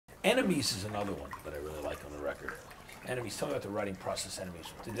Enemies is another one that I really like on the record. Enemies, tell me about the writing process, Enemies.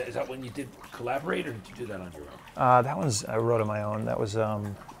 Is that when you did collaborate, or did you do that on your own? That was, I wrote on my own. That was,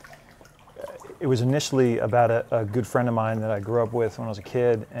 it was initially about a good friend of mine that I grew up with when I was a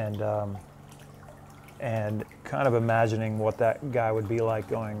kid, and kind of imagining what that guy would be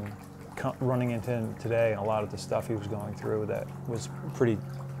like running into him today, and a lot of the stuff he was going through that was pretty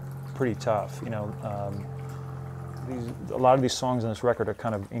tough. You know, a lot of these songs on this record are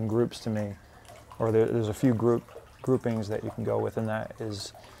kind of in groups to me, or there's a few groupings that you can go with, and that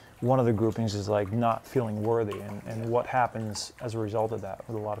is one of the groupings is like not feeling worthy, and what happens as a result of that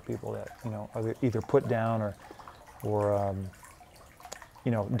with a lot of people that, you know, are either put down or you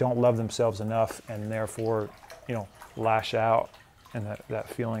know, don't love themselves enough, and therefore, you know, lash out, and that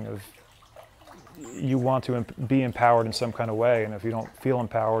feeling of you want to be empowered in some kind of way, and if you don't feel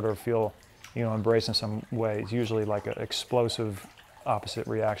empowered or feel, you know, embraced in some way, it's usually like an explosive opposite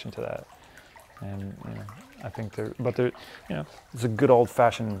reaction to that. And you know, I think you know, it's a good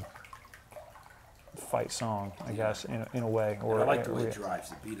old-fashioned fight song, I guess, in a way. Or I like the way it drives,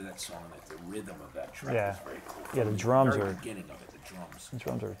 the beat of that song, like the rhythm of that track is very cool. Yeah, the drums the are. very beginning of it, the drums. The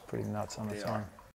drums are pretty nuts on that song.